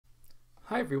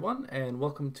Hi everyone, and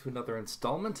welcome to another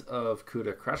installment of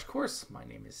CUDA Crash Course. My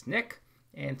name is Nick,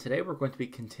 and today we're going to be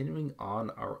continuing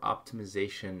on our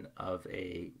optimization of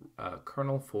a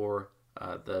kernel for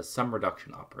the sum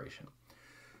reduction operation.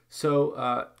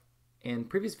 So in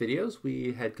previous videos,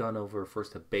 we had gone over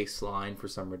first a baseline for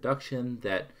sum reduction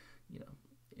that,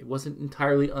 it wasn't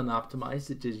entirely unoptimized.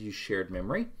 It did use shared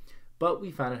memory, but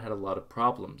we found it had a lot of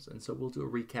problems. And so we'll do a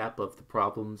recap of the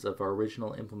problems of our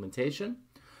original implementation,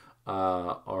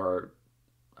 our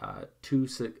two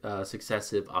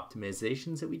successive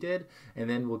optimizations that we did, and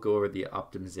then we'll go over the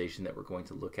optimization that we're going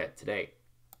to look at today.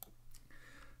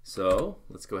 So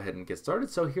let's go ahead and get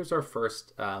started. So here's our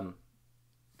first, the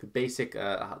basic,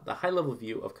 the high-level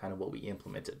view of kind of what we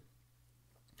implemented.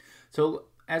 So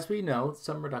as we know,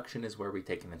 sum reduction is where we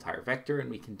take an entire vector and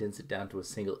we condense it down to a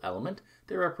single element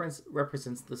that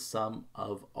represents the sum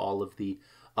of all of the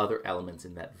other elements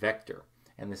in that vector.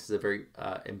 And this is a very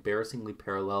embarrassingly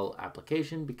parallel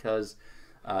application because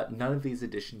none of these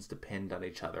additions depend on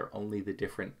each other. Only the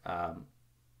different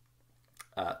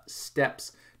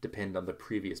steps depend on the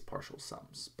previous partial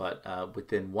sums. But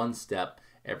within one step,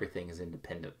 everything is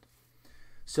independent.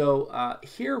 So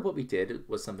here what we did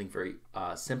was something very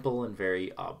simple and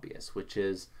very obvious, which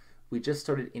is we just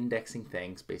started indexing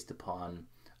things based upon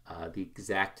the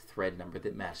exact thread number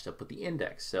that matched up with the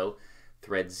index. So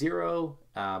thread 0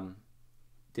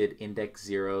 did index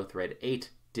 0, thread 8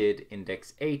 did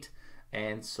index 8,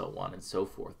 and so on and so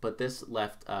forth. But this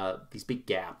left these big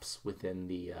gaps within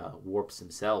the warps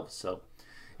themselves. So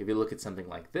if you look at something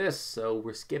like this, so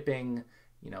we're skipping,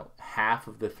 half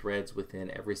of the threads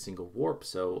within every single warp.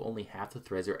 So only half the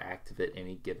threads are active at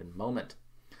any given moment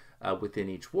within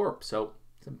each warp. So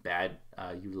some bad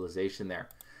utilization there.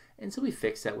 And so we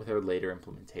fixed that with our later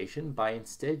implementation by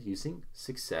instead using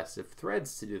successive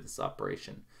threads to do this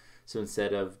operation. So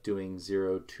instead of doing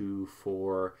 0, 2,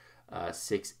 4,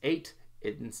 6, 8,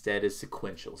 it instead is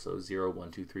sequential. So 0,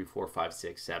 1, 2, 3, 4, 5,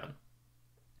 6, 7.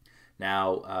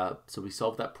 Now, so we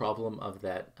solved that problem of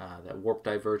that warp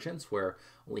divergence where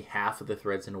only half of the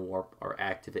threads in a warp are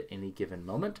active at any given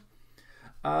moment.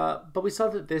 But we saw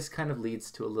that this kind of leads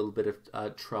to a little bit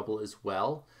of trouble as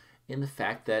well in the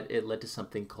fact that it led to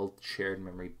something called shared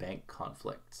memory bank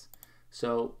conflicts.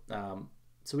 So,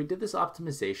 so we did this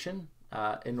optimization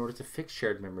in order to fix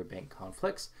shared memory bank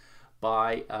conflicts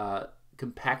by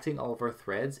compacting all of our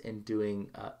threads and doing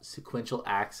sequential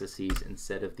accesses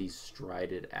instead of these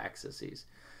strided accesses.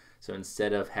 So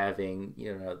instead of having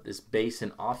this base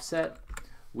and offset,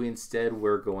 we instead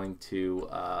were going to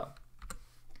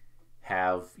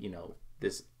have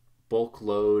this bulk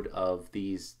load of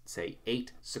these, say,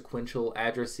 8 sequential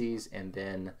addresses, and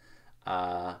then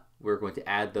we're going to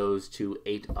add those to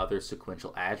 8 other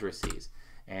sequential addresses.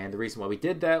 And the reason why we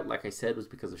did that, like I said, was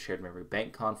because of shared memory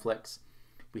bank conflicts.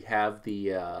 We have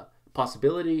the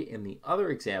possibility in the other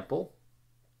example,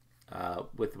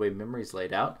 with the way memory is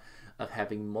laid out, of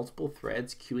having multiple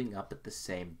threads queuing up at the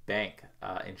same bank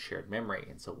in shared memory.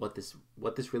 And so what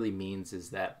this really means is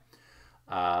that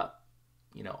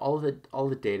all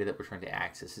the data that we're trying to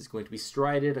access is going to be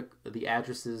strided. The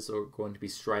addresses are going to be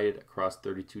strided across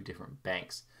 32 different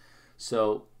banks.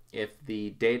 So if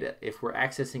we're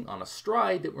accessing on a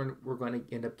stride, that we're going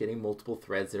to end up getting multiple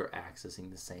threads that are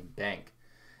accessing the same bank.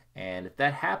 And if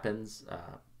that happens,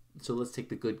 so let's take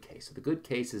the good case. So the good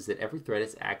case is that every thread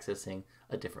is accessing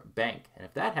a different bank. And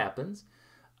if that happens,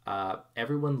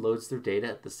 everyone loads their data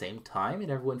at the same time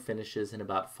and everyone finishes in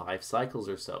about 5 cycles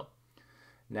or so.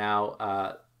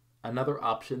 Now, another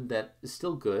option that is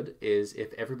still good is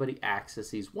if everybody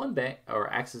accesses one bank,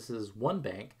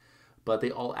 but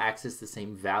they all access the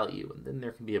same value, and then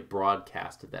there can be a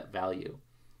broadcast of that value.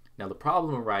 Now, the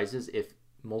problem arises if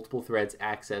multiple threads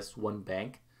access one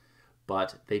bank,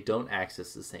 but they don't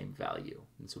access the same value.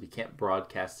 And so we can't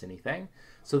broadcast anything.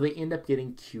 So they end up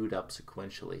getting queued up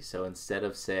sequentially. So instead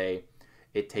of, say,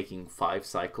 it taking 5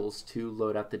 cycles to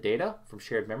load out the data from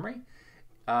shared memory,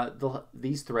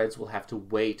 these threads will have to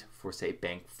wait for, say,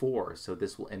 bank 4. So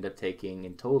this will end up taking,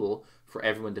 in total, for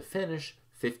everyone to finish,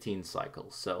 15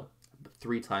 cycles. So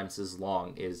 3 times as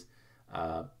long as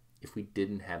if we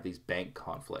didn't have these bank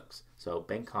conflicts. So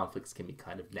bank conflicts can be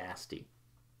kind of nasty.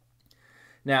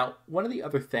 Now, one of the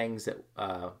other things that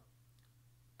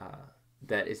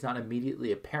that is not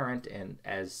immediately apparent and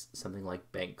as something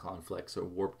like bank conflicts or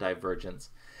warp divergence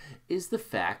is the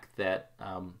fact that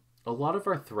a lot of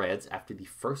our threads after the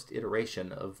first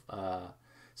iteration of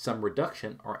sum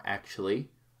reduction are actually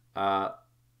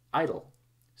idle.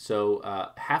 So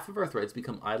half of our threads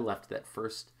become idle after that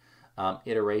first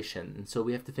iteration. And so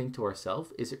we have to think to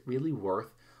ourselves, is it really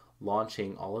worth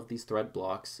launching all of these thread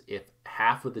blocks if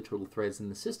half of the total threads in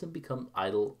the system become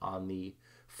idle on the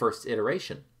first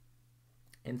iteration.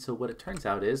 And so what it turns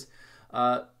out is,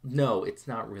 no, it's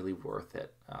not really worth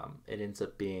it. It ends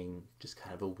up being just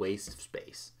kind of a waste of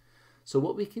space. So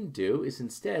what we can do is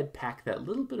instead pack that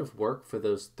little bit of work for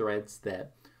those threads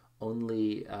that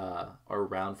only are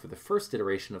around for the first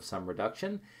iteration of sum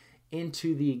reduction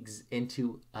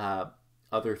into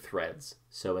other threads.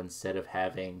 So instead of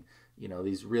having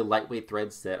these real lightweight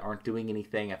threads that aren't doing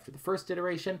anything after the first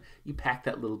iteration, you pack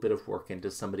that little bit of work into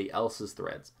somebody else's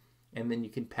threads. And then you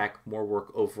can pack more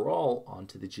work overall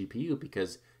onto the GPU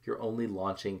because you're only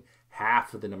launching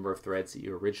half of the number of threads that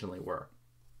you originally were.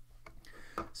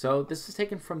 So this is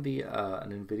taken from the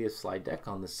an NVIDIA slide deck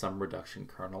on the sum reduction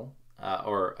kernel,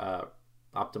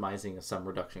 optimizing a sum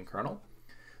reduction kernel.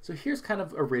 So here's kind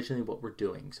of originally what we're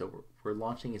doing. So we're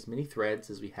launching as many threads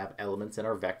as we have elements in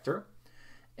our vector.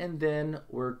 And then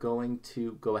we're going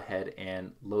to go ahead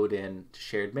and load in to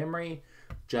shared memory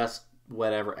just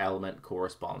whatever element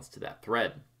corresponds to that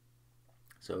thread.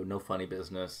 So no funny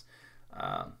business,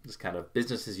 just kind of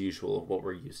business as usual of what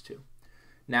we're used to.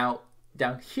 Now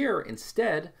down here,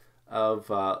 instead of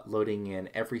loading in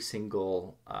every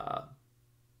single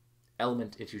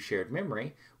element into shared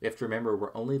memory, we have to remember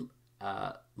we're only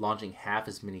launching half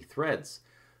as many threads.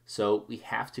 So we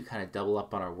have to kind of double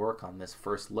up on our work on this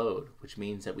first load, which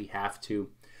means that we have to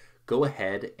go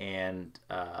ahead and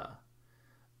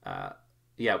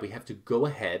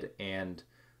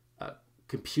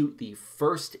compute the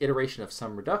first iteration of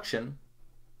sum reduction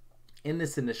in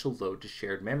this initial load to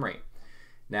shared memory.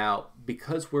 Now,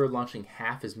 because we're launching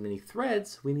half as many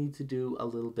threads, we need to do a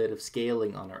little bit of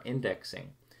scaling on our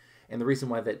indexing. And the reason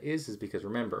why that is because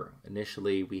remember,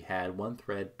 initially we had one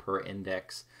thread per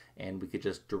index, and we could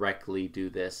just directly do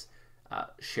this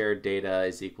shared data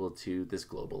is equal to this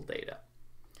global data.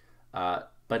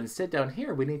 But instead down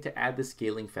here, we need to add the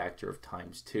scaling factor of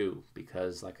 ×2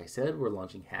 because, like I said, we're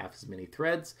launching half as many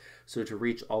threads. So to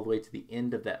reach all the way to the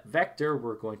end of that vector,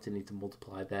 we're going to need to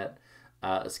multiply that,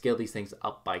 scale these things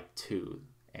up by 2.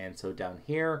 And so down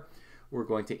here, we're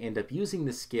going to end up using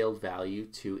the scaled value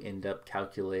to end up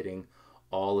calculating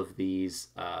all of these,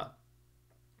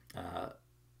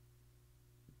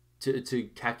 to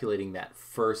calculating that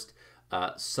first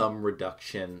sum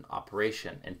reduction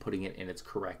operation and putting it in its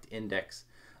correct index,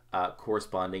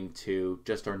 corresponding to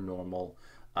just our normal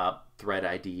thread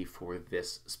ID for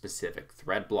this specific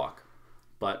thread block.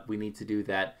 But we need to do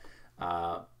that.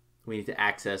 We need to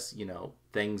access,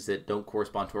 things that don't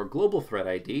correspond to our global thread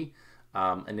ID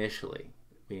initially.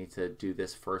 We need to do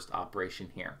this first operation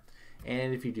here.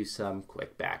 And if you do some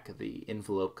quick back of the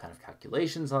envelope kind of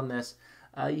calculations on this,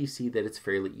 you see that it's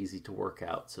fairly easy to work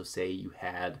out. So say you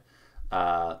had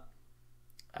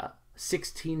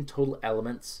 16 total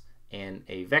elements in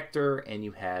a vector, and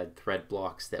you had thread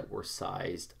blocks that were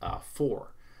sized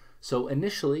 4. So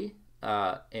initially,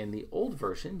 in the old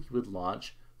version, you would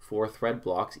launch 4 thread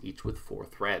blocks, each with 4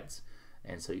 threads.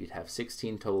 And so you'd have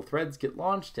 16 total threads get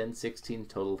launched, and 16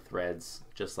 total threads,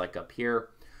 just like up here,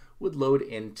 would load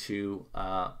into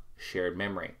shared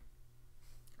memory.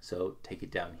 So take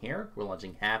it down here. We're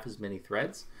launching half as many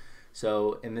threads.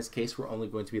 So in this case, we're only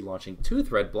going to be launching 2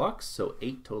 thread blocks, so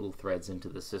 8 total threads into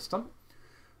the system.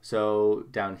 So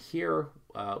down here,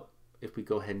 if we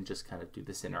go ahead and just kind of do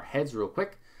this in our heads real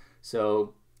quick.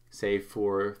 So say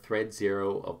for thread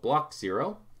 0 of block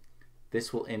 0,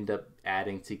 this will end up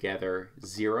adding together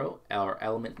 0, or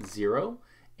element 0,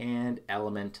 and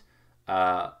element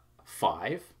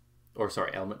element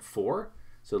 4.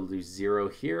 So it'll do 0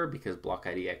 here because block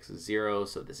ID X is 0,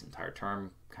 so this entire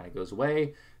term kind of goes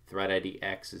away. Thread ID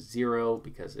X is 0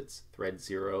 because it's thread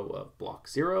 0 of block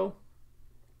 0.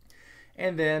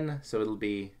 And then, so it'll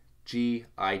be GI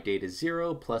data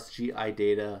 0 plus GI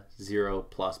data 0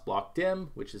 plus block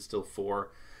dim, which is still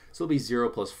 4. So it'll be 0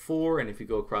 plus 4, and if you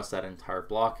go across that entire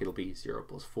block, it'll be 0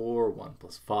 plus 4, 1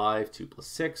 plus 5, 2 plus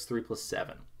 6, 3 plus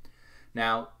 7.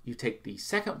 Now, you take the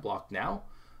second block now.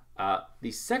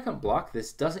 The second block,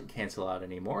 this doesn't cancel out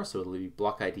anymore, so it'll be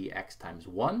block ID X times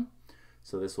 1.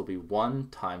 So this will be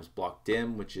 1 times block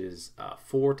dim, which is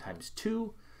 4 times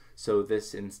 2. So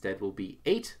this instead will be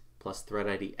 8 plus thread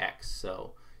ID X.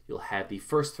 So you'll have the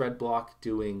first thread block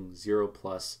doing 0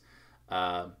 plus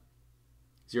 4,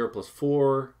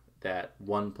 that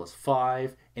 1 plus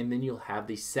 5, and then you'll have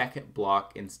the second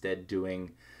block instead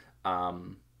doing,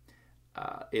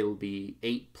 it'll be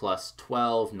 8 plus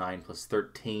 12, 9 plus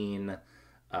 13,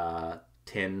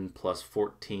 10 plus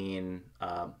 14,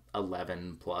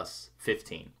 11 plus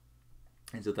 15.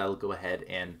 And so that'll go ahead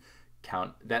and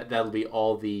count, that'll be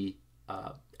all the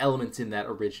elements in that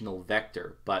original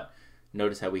vector, but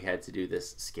notice how we had to do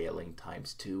this scaling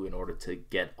times 2 in order to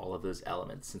get all of those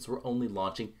elements, since we're only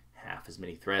launching half as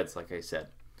many threads, like I said.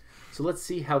 So let's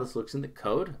see how this looks in the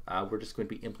code. We're just going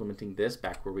to be implementing this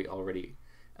back where we already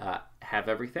have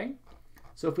everything.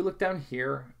 So if we look down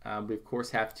here, we of course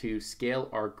have to scale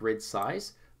our grid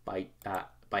size by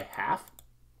half,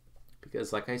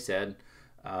 because like I said,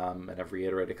 and I've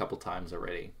reiterated a couple times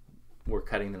already, we're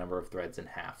cutting the number of threads in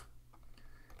half.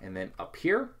 And then up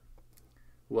here,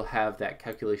 we'll have that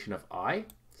calculation of I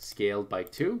scaled by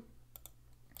 2,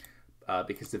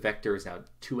 because the vector is now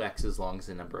 2x as long as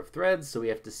the number of threads, so we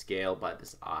have to scale by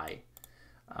this I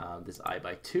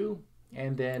by 2.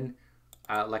 And then,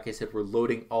 like I said, we're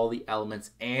loading all the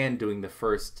elements and doing the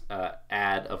first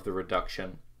add of the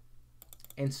reduction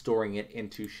and storing it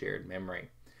into shared memory.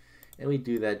 And we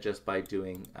do that just by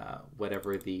doing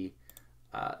whatever the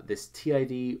this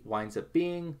TID winds up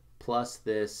being, plus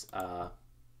this, or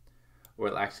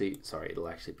it'll actually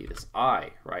be this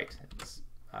I, right?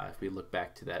 If we look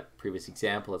back to that previous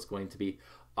example, it's going to be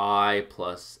I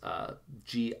plus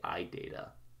GI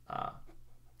data.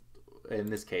 In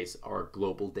this case, our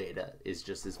global data is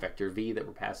just this vector v that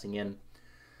we're passing in,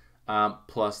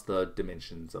 plus the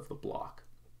dimensions of the block.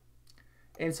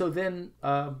 And so then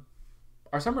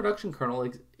our sum reduction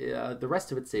kernel, the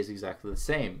rest of it stays exactly the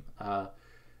same.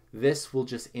 This will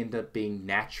just end up being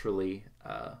naturally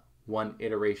one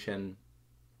iteration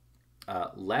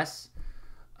less,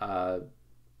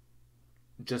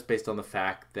 just based on the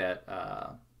fact that,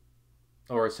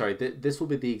 this will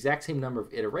be the exact same number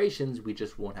of iterations, we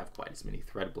just won't have quite as many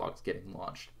thread blocks getting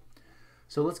launched.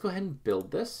 So let's go ahead and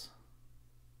build this.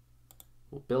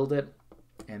 We'll build it,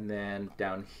 and then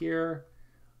down here,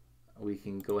 we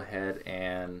can go ahead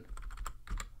and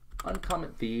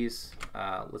uncomment these.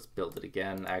 Let's build it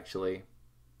again, actually.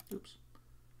 Oops.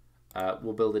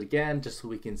 We'll build it again just so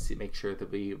we can make sure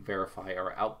that we verify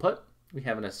our output. We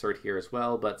have an assert here as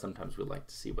well, but sometimes we like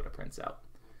to see what it prints out.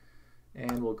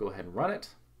 And we'll go ahead and run it.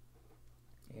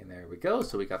 And there we go.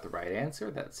 So we got the right answer.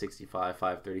 That's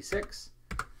 65,536.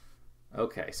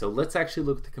 Okay, so let's actually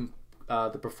look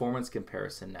at the performance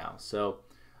comparison now. So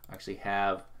I actually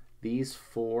have these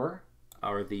 4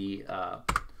 are the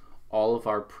all of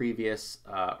our previous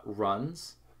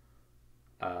runs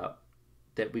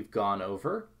that we've gone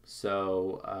over.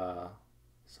 So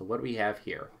so what do we have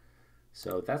here?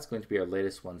 So that's going to be our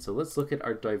latest one. So let's look at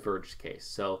our diverged case.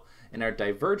 So in our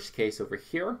diverged case over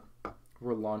here,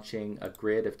 we're launching a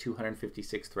grid of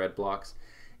 256 thread blocks,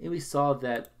 and we saw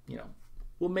that, you know,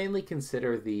 we'll mainly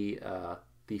consider the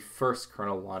first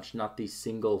kernel launch, not the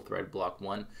single thread block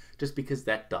one, just because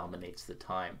that dominates the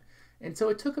time. And so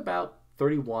it took about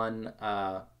 31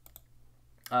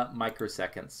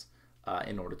 microseconds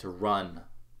in order to run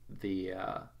the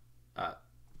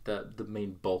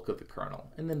main bulk of the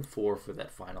kernel, and then 4 for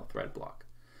that final thread block.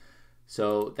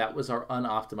 So that was our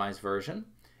unoptimized version.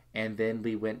 And then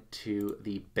we went to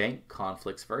the bank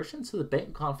conflicts version. So the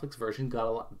bank conflicts version got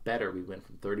a lot better. We went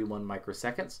from 31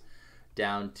 microseconds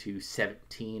down to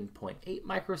 17.8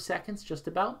 microseconds, just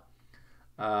about.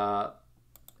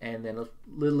 And then a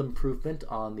little improvement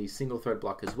on the single thread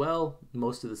block as well.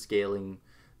 Most of the scaling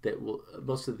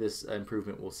most of this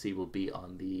improvement we'll see will be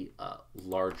on the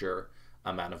larger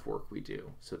amount of work we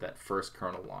do. So that first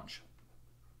kernel launch.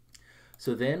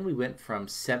 So then we went from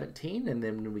 17, and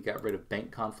then when we got rid of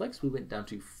bank conflicts, we went down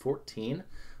to 14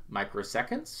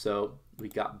 microseconds. So we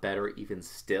got better even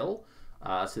still.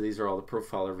 So these are all the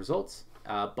profiler results,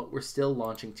 but we're still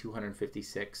launching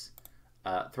 256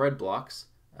 thread blocks,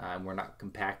 and we're not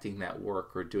compacting that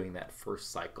work or doing that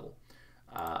first cycle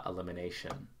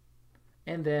elimination.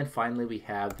 And then finally we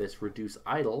have this reduce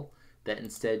idle that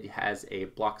instead has a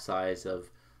block size of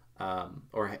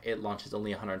or it launches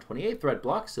only 128 thread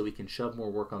blocks, so we can shove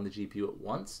more work on the GPU at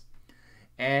once.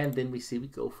 And then we see we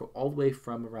go all the way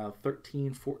from around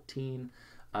 13, 14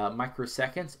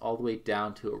 microseconds all the way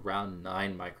down to around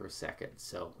 9 microseconds.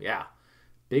 So yeah,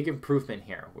 big improvement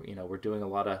here. You know, we're doing a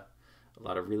lot of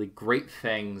really great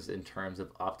things in terms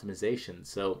of optimization.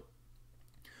 So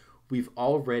we've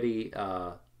already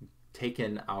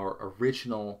taken our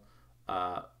original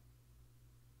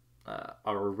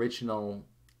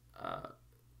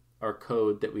our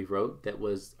code that we wrote that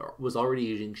was already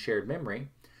using shared memory,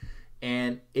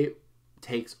 and it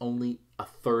takes only a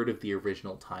third of the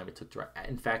original time it took to run.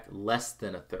 In fact, less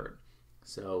than a third.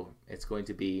 So it's going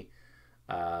to be,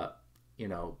 you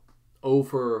know,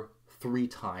 over 3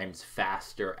 times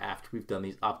faster after we've done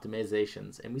these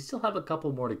optimizations. And we still have a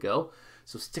couple more to go,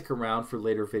 so stick around for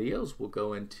later videos. We'll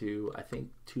go into, I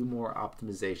think, 2 more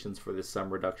optimizations for this sum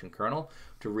reduction kernel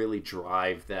to really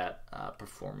drive that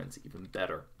performance even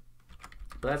better.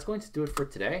 But that's going to do it for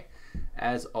today.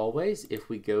 As always, if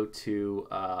we go to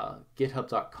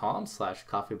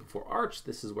github.com/coffeebeforearch,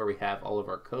 this is where we have all of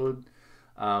our code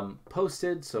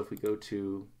posted. So if we go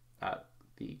to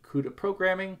the CUDA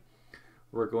programming,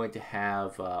 we're going to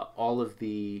have all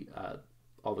the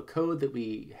code that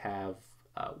we have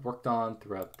worked on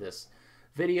throughout this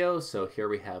video. So here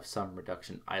we have sum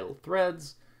reduction idle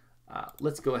threads.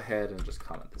 Let's go ahead and just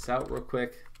comment this out real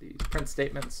quick, these print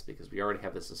statements, because we already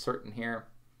have this assert in here.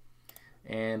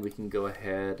 And we can go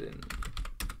ahead and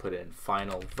put in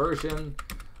final version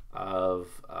of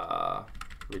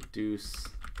reduce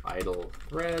idle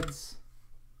threads.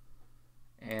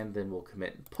 And then we'll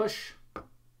commit and push.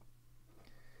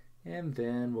 And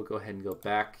then we'll go ahead and go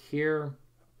back here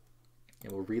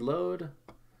and we'll reload.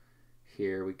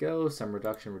 Here we go, sum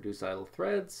reduction, reduce idle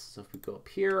threads. So if we go up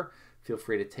here, feel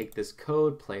free to take this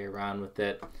code, play around with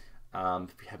it.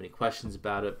 If you have any questions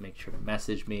about it, make sure to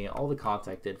message me. All the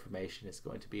contact information is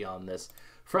going to be on this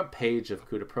front page of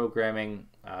CUDA programming,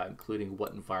 including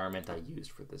what environment I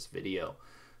used for this video.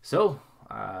 So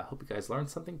I hope you guys learned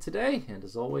something today, and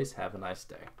as always, have a nice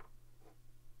day.